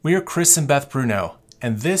We are Chris and Beth Bruno,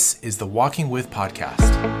 and this is the Walking With podcast.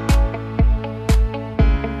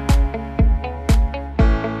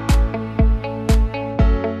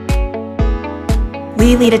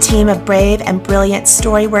 We lead a team of brave and brilliant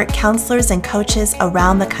Storywork counselors and coaches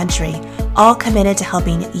around the country, all committed to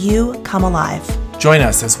helping you come alive. Join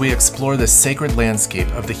us as we explore the sacred landscape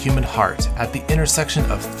of the human heart at the intersection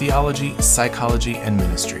of theology, psychology, and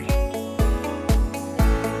ministry.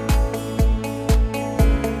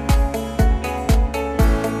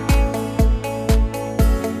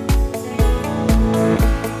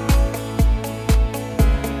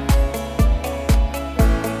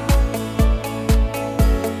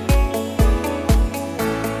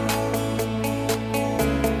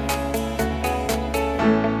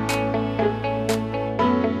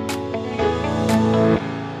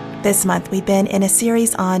 This month, we've been in a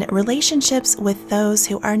series on relationships with those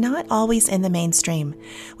who are not always in the mainstream.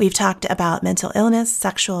 We've talked about mental illness,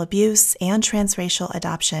 sexual abuse, and transracial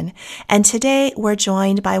adoption. And today, we're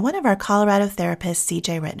joined by one of our Colorado therapists,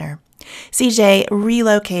 CJ Rittner. CJ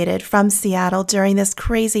relocated from Seattle during this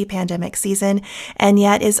crazy pandemic season and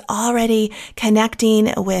yet is already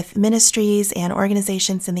connecting with ministries and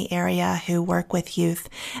organizations in the area who work with youth.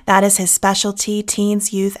 That is his specialty,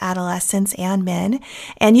 teens, youth, adolescents, and men.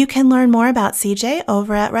 And you can learn more about CJ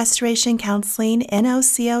over at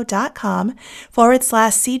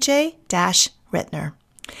restorationcounseling.com/CJ-Rittner.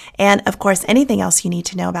 And of course, anything else you need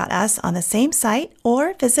to know about us on the same site,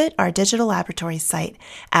 or visit our digital laboratory site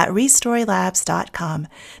at restorylabs.com,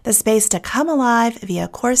 the space to come alive via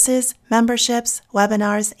courses, memberships,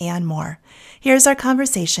 webinars, and more. Here's our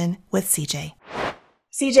conversation with CJ.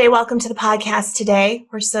 CJ, welcome to the podcast today.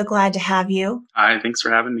 We're so glad to have you. Hi, thanks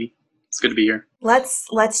for having me. It's good to be here. Let's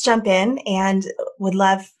jump in, and would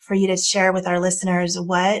love for you to share with our listeners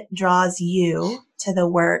what draws you to the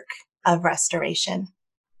work of restoration.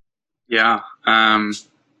 Yeah.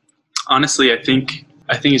 Honestly, I think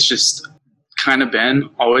it's just kind of been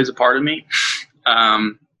always a part of me.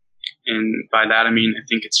 And by that, I mean, I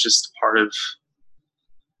think it's just part of,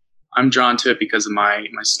 I'm drawn to it because of my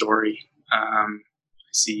story. I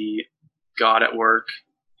see God at work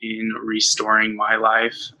in restoring my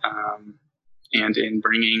life, and in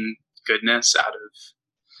bringing goodness out of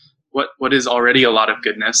what is already a lot of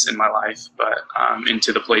goodness in my life, but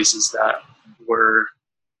into the places that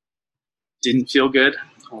didn't feel good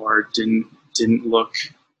or didn't look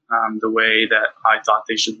the way that I thought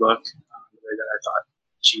they should look, the way that I thought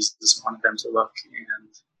Jesus wanted them to look.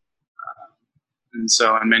 And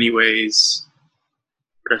so in many ways,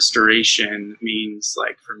 restoration means,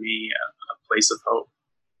 like, for me, a place of hope,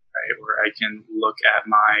 right? Where I can look at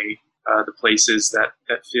the places that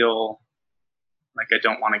feel like I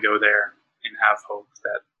don't want to go there and have hope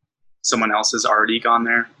that someone else has already gone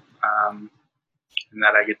there, and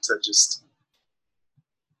that I get to just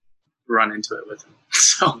run into it with them.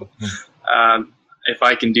 So if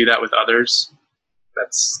I can do that with others,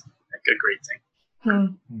 that's like a great thing.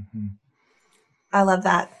 Mm-hmm. I love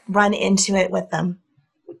that. Run into it with them.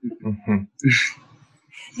 Mm-hmm.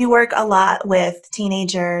 You work a lot with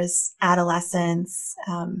teenagers, adolescents.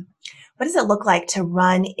 What does it look like to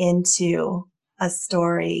run into a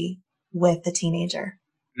story with a teenager?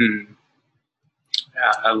 Yeah,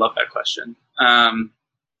 I love that question. I've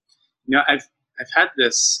had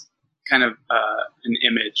this kind of an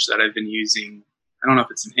image that I've been using. I don't know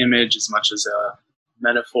if it's an image as much as a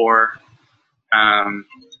metaphor,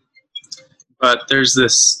 but there's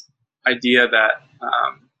this idea that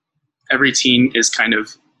every teen is kind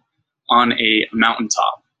of on a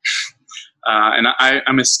mountaintop. And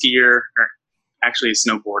I'm a skier, or actually a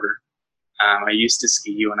snowboarder. I used to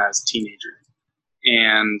ski when I was a teenager.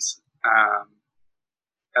 And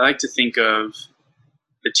I like to think of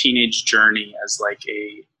the teenage journey as like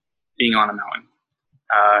being on a mountain.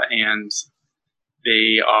 And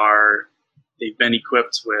they've been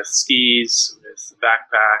equipped with skis, with a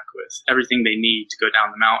backpack, with everything they need to go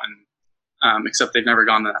down the mountain, except they've never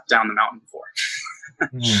gone down the mountain before.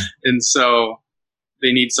 And so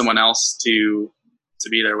they need someone else to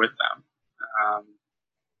be there with them,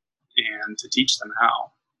 and to teach them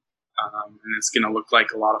how. And it's going to look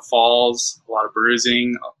like a lot of falls, a lot of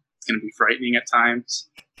bruising. It's going to be frightening at times,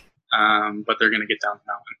 but they're going to get down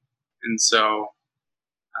the mountain. And so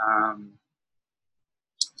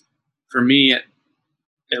for me,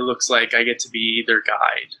 it looks like I get to be their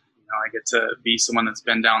guide. I get to be someone that's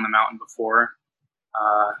been down the mountain before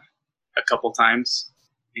a couple times,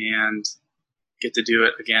 and get to do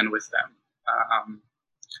it again with them.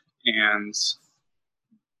 And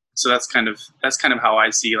so that's kind of how I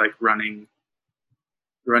see, like, running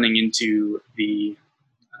into the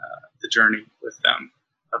journey with them,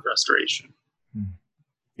 of restoration.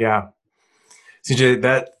 Yeah. CJ,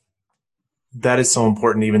 that is so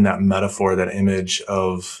important, even that metaphor, that image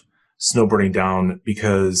of snowboarding down,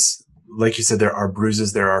 because like you said, there are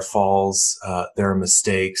bruises, there are falls, there are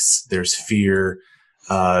mistakes, there's fear,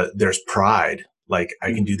 there's pride. Like,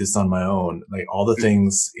 I can do this on my own, like all the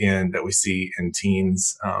things that we see in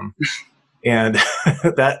teens. And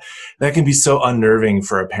that can be so unnerving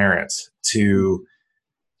for a parent to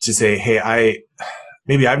say, hey,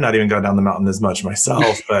 maybe I've not even gone down the mountain as much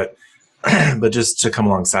myself, but just to come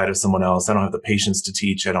alongside of someone else. I don't have the patience to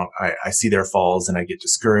teach. I see their falls and I get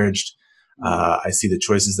discouraged. I see the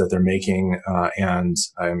choices that they're making, and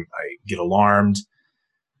I get alarmed.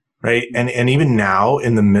 Right. And even now,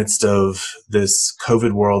 in the midst of this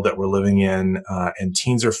COVID world that we're living in, and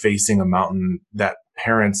teens are facing a mountain that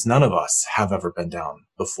parents, none of us have ever been down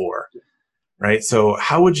before. Right. So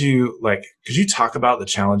how would you could you talk about the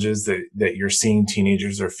challenges that you're seeing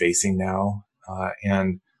teenagers are facing now?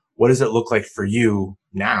 And what does it look like for you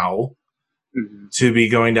now to be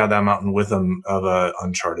going down that mountain with them of a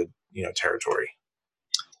uncharted, territory?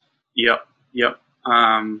 Yep. Yeah.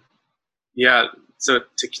 So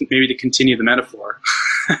to continue the metaphor,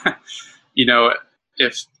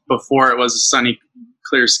 if before it was sunny,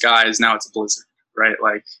 clear skies, now it's a blizzard, right?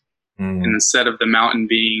 Like, and instead of the mountain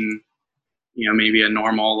being, maybe a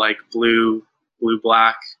normal, like blue,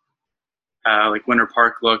 black, like Winter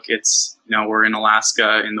Park look, it's, we're in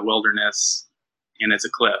Alaska in the wilderness and it's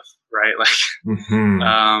a cliff, right? Like,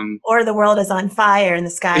 or the world is on fire and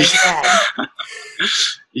the sky is red.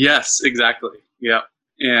 Yes, exactly. Yeah.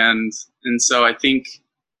 And so I think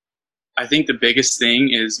the biggest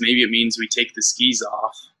thing is maybe it means we take the skis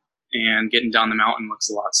off and getting down the mountain looks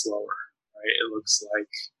a lot slower, right? It looks like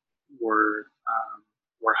we're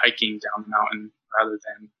hiking down the mountain rather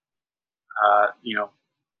than,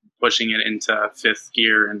 pushing it into fifth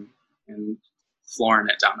gear and flooring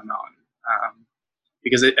it down the mountain.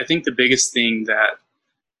 Because I think the biggest thing that,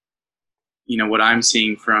 what I'm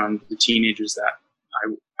seeing from the teenagers that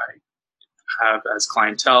I have as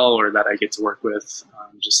clientele or that I get to work with,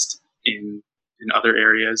 just in other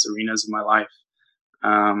arenas of my life,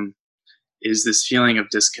 is this feeling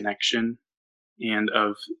of disconnection and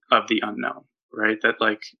of the unknown, right? That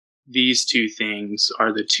like these two things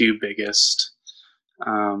are the two biggest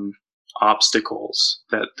obstacles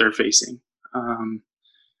that they're facing.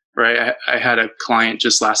 Right. I had a client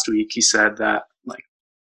just last week. He said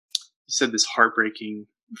this heartbreaking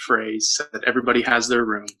phrase that everybody has their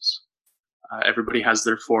rooms. Everybody has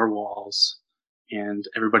their four walls and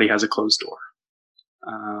everybody has a closed door.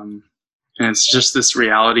 And it's just this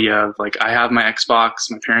reality of like, I have my Xbox,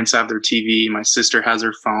 my parents have their TV, my sister has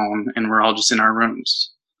her phone, and we're all just in our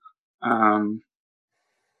rooms.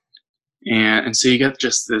 And so you get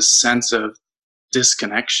just this sense of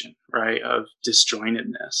disconnection, right? Of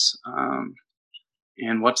disjointedness.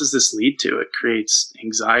 And what does this lead to? It creates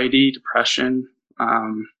anxiety, depression.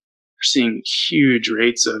 We're seeing huge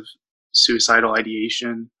rates of suicidal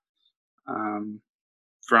ideation,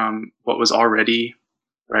 from what was already,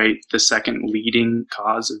 right, the second leading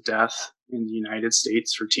cause of death in the United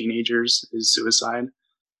States for teenagers is suicide.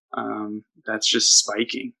 That's just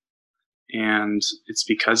spiking. And it's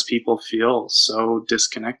because people feel so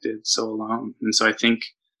disconnected, so alone. And so I think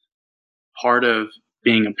part of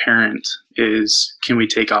being a parent is, can we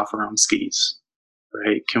take off our own skis,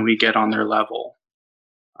 right? Can we get on their level?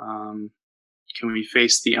 Can we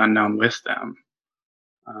face the unknown with them?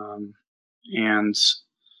 And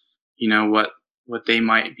what they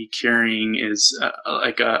might be carrying is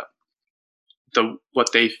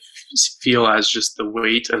what they feel as just the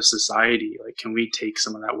weight of society. Like, can we take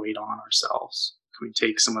some of that weight on ourselves? Can we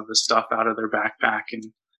take some of the stuff out of their backpack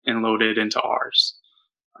and load it into ours?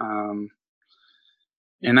 And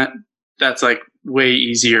that's like way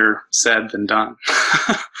easier said than done.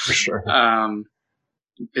 For sure.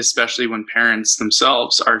 Especially when parents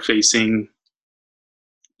themselves are facing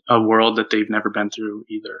a world that they've never been through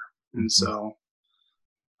either. And so,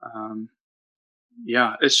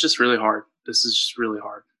 it's just really hard. This is just really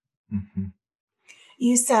hard. Mm-hmm.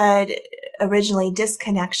 You said originally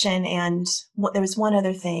disconnection, and there was one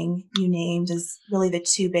other thing you named as really the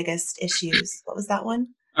two biggest issues. What was that one?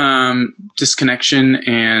 Disconnection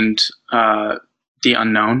and the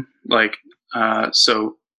unknown.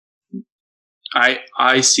 So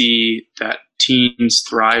I see that teens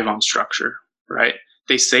thrive on structure, right?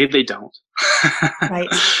 They say they don't. Right.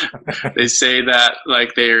 They say that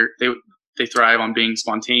like they thrive on being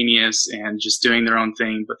spontaneous and just doing their own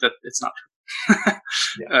thing, but that it's not true.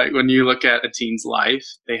 Yeah. When you look at a teen's life,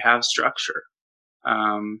 they have structure.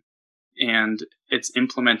 and it's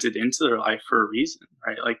implemented into their life for a reason,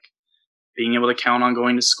 right? Like being able to count on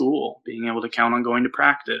going to school, being able to count on going to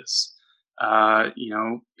practice,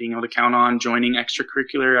 being able to count on joining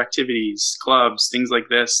extracurricular activities, clubs, things like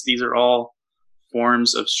this. These are all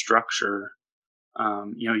forms of structure,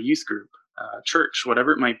 youth group, church,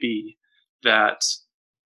 whatever it might be, that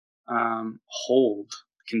hold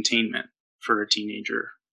containment for a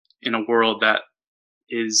teenager in a world that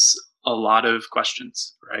is a lot of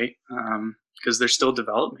questions, right? Because they're still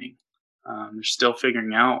developing. They're still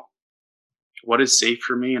figuring out what is safe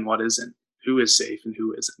for me and what isn't, who is safe and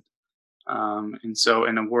who isn't. And so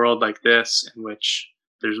in a world like this, in which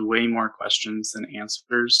there's way more questions than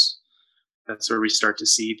answers, that's where we start to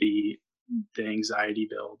see the anxiety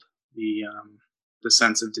build, the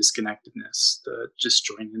sense of disconnectedness, the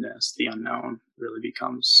disjointedness, the unknown really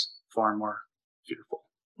becomes far more fearful.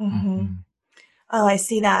 Mm-hmm. Oh, I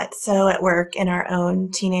see that. So at work in our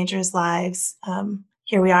own teenagers' lives,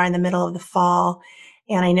 here we are in the middle of the fall,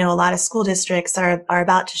 and I know a lot of school districts are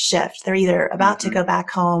about to shift. They're either about to go back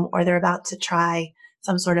home or they're about to try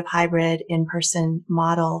some sort of hybrid in-person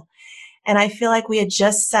model. And I feel like we had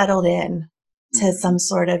just settled in to some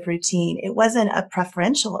sort of routine. It wasn't a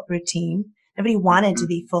preferential routine. Nobody wanted to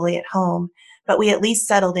be fully at home, but we at least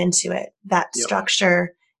settled into it. That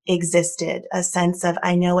structure existed, a sense of,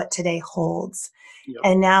 I know what today holds. Yep.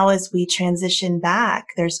 And now as we transition back,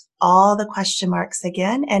 there's all the question marks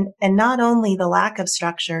again. And not only the lack of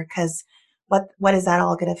structure, because what is that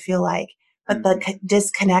all going to feel like, but the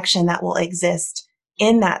disconnection that will exist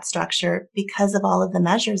in that structure because of all of the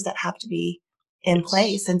measures that have to be in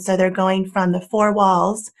place. And so they're going from the four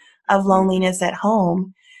walls of loneliness at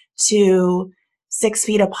home to 6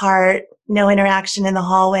 feet apart, no interaction in the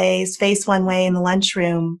hallways, face one way in the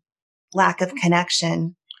lunchroom, lack of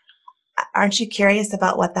connection. Aren't you curious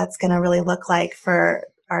about what that's going to really look like for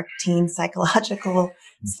our teen psychological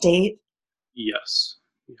state? Yes.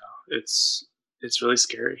 Yeah. It's really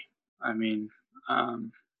scary. I mean,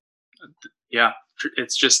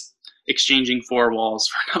 it's just exchanging 4 walls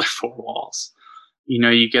for another 4 walls.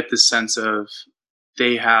 You get this sense of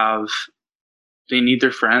they need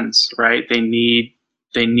their friends, right? They need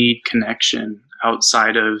connection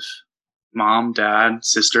outside of mom, dad,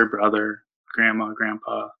 sister, brother, grandma,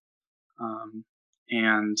 grandpa.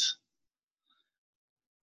 And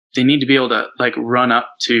they need to be able to like run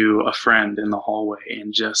up to a friend in the hallway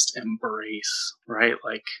and just embrace, right?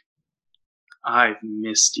 Like, I've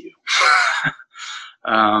missed you.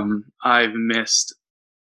 I've missed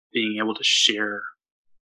being able to share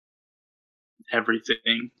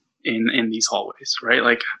everything in these hallways, right?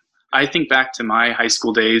 Like, I think back to my high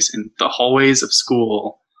school days and the hallways of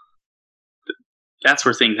school. That's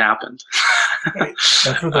where things happened. Right.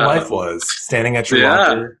 That's where the life was. Standing at your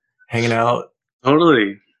locker, hanging out.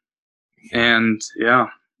 Totally. And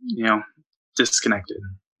disconnected,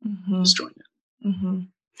 disjointed. Mm-hmm.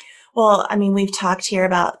 Well, I mean, we've talked here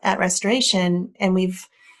about at Restoration, and we've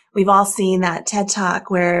all seen that TED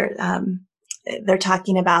Talk where they're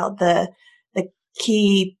talking about the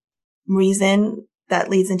key reason that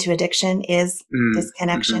leads into addiction is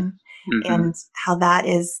disconnection, and how that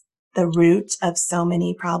is the root of so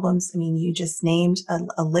many problems. I mean, you just named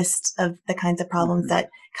a list of the kinds of problems that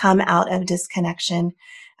come out of disconnection.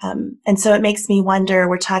 And so it makes me wonder,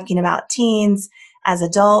 we're talking about teens as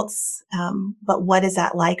adults, but what is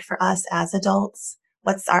that like for us as adults?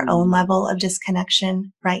 What's our own level of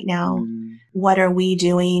disconnection right now? What are we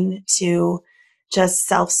doing to just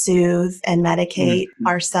self-soothe and medicate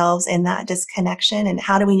ourselves in that disconnection? And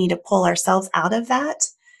how do we need to pull ourselves out of that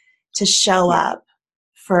to show up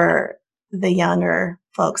for the younger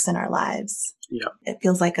folks in our lives? Yeah. It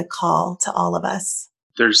feels like a call to all of us.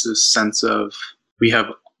 There's this sense of we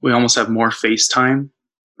almost have more FaceTime,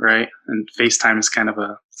 right? And FaceTime is kind of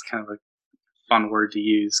a fun word to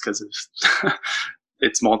use because of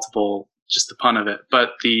it's multiple, just the pun of it. But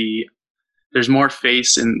there's more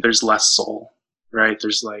face and there's less soul, right?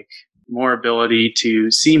 There's like more ability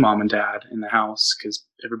to see mom and dad in the house because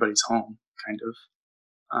everybody's home, kind of.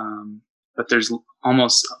 But there's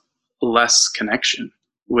almost less connection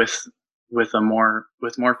with more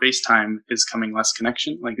FaceTime is coming less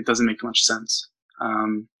connection. Like, it doesn't make much sense.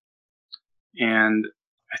 And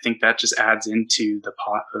I think that just adds into the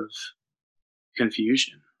pot of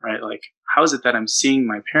confusion, right? Like, how is it that I'm seeing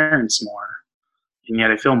my parents more, and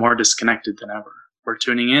yet I feel more disconnected than ever? We're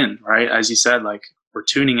tuning in, right? As you said, like, we're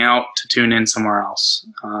tuning out to tune in somewhere else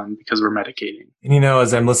because we're medicating. And,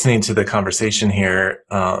 as I'm listening to the conversation here,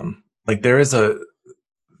 like there are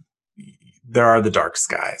the dark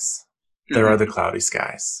skies. There are the cloudy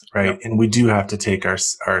skies, right? Yep. And we do have to take our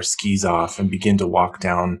skis off and begin to walk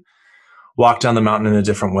down walk down the mountain in a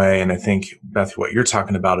different way. And I think, Beth, what you're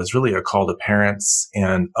talking about is really a call to parents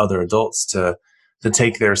and other adults to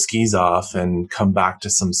take their skis off and come back to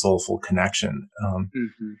some soulful connection.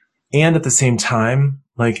 And at the same time,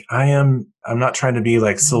 like I'm not trying to be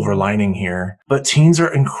like silver lining here, but teens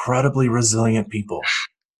are incredibly resilient people,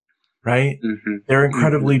 right? They're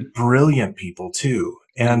incredibly brilliant people too.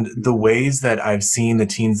 And the ways that I've seen the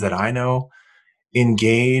teens that I know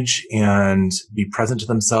engage and be present to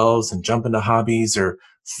themselves and jump into hobbies or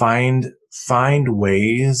find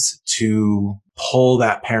ways to pull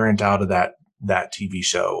that parent out of that TV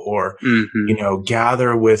show or,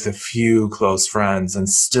 gather with a few close friends and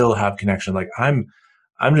still have connection. Like I'm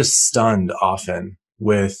just stunned often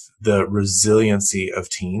with the resiliency of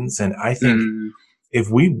teens. And I think if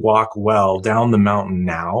we walk well down the mountain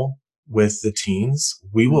now with the teens,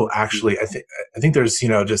 we will actually, I think there's,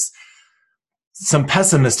 just some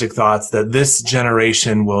pessimistic thoughts that this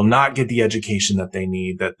generation will not get the education that they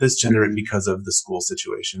need, that this generation, because of the school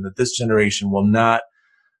situation, that this generation will not,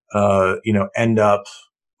 end up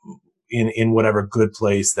in whatever good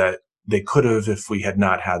place that they could have if we had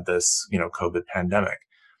not had this, COVID pandemic.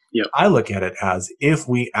 Yep. I look at it as if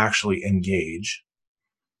we actually engage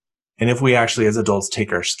and if we actually as adults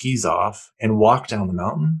take our skis off and walk down the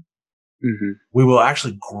mountain, we will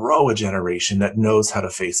actually grow a generation that knows how to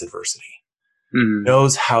face adversity,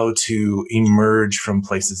 knows how to emerge from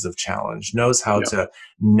places of challenge, knows how to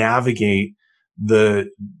navigate the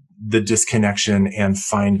disconnection and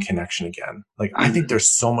find connection again. Like, I think there's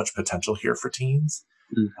so much potential here for teens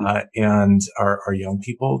and our young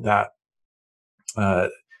people that,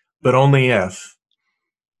 but only if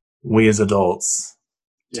we as adults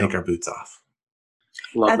take our boots off.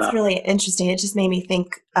 That's really interesting. It just made me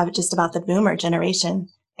think of just about the boomer generation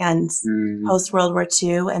and post World War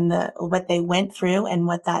II and what they went through and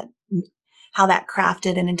how that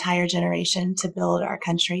crafted an entire generation to build our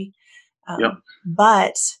country.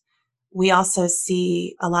 But we also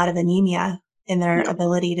see a lot of anemia in their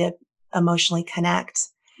ability to emotionally connect.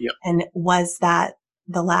 And was that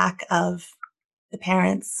the lack of the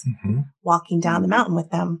parents walking down the mountain with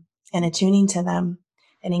them and attuning to them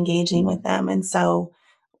and engaging with them? And so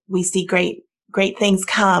we see great things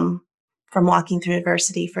come from walking through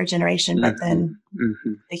adversity for a generation, but then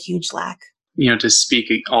the huge lack. To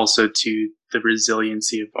speak also to the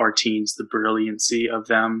resiliency of our teens, the brilliancy of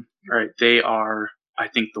them, right? They are, I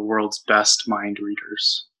think, the world's best mind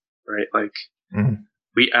readers, right? Like I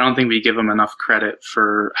don't think we give them enough credit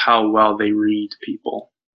for how well they read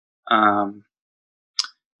people.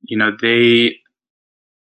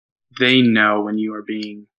 They know when you are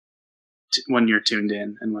when you're tuned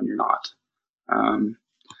in and when you're not.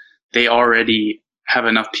 They already have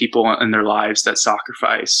enough people in their lives that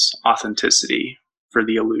sacrifice authenticity for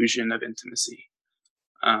the illusion of intimacy.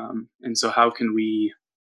 And so how can we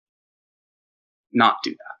not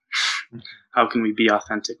do that? How can we be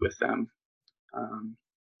authentic with them?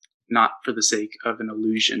 Not for the sake of an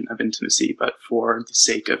illusion of intimacy, but for the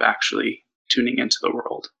sake of actually tuning into the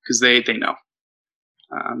world, because they know.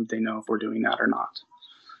 They know if we're doing that or not.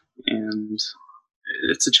 And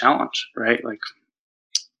it's a challenge, right? Like,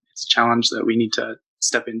 it's a challenge that we need to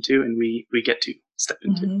step into, and we get to step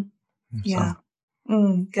into. Yeah.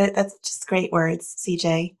 Good. That's just great words,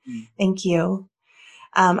 CJ. Thank you.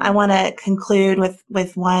 I want to conclude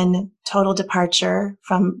with one total departure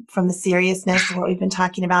from the seriousness of what we've been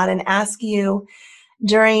talking about and ask you,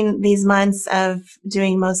 during these months of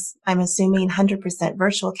doing I'm assuming 100%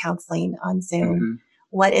 virtual counseling on Zoom,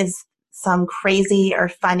 what is some crazy or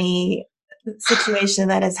funny situation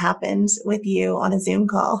that has happened with you on a Zoom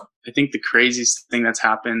call? I think the craziest thing that's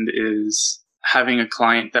happened is having a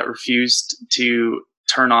client that refused to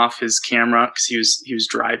turn off his camera because he was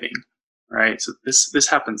driving. Right. So this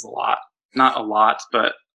happens a lot, not a lot,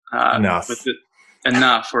 but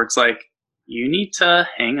enough where it's like, you need to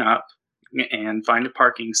hang up and find a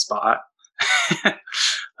parking spot.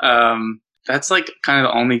 That's like kind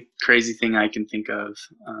of the only crazy thing I can think of,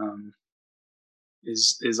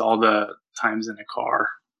 is all the times in a car.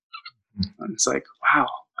 And it's like, wow,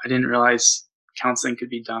 I didn't realize counseling could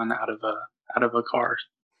be done out of a car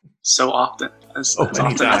so often. As many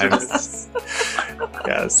often times. As it is.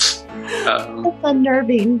 Yes. That's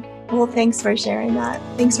unnerving. Well, thanks for sharing that.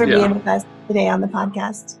 Thanks for being with us today on the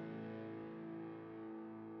podcast.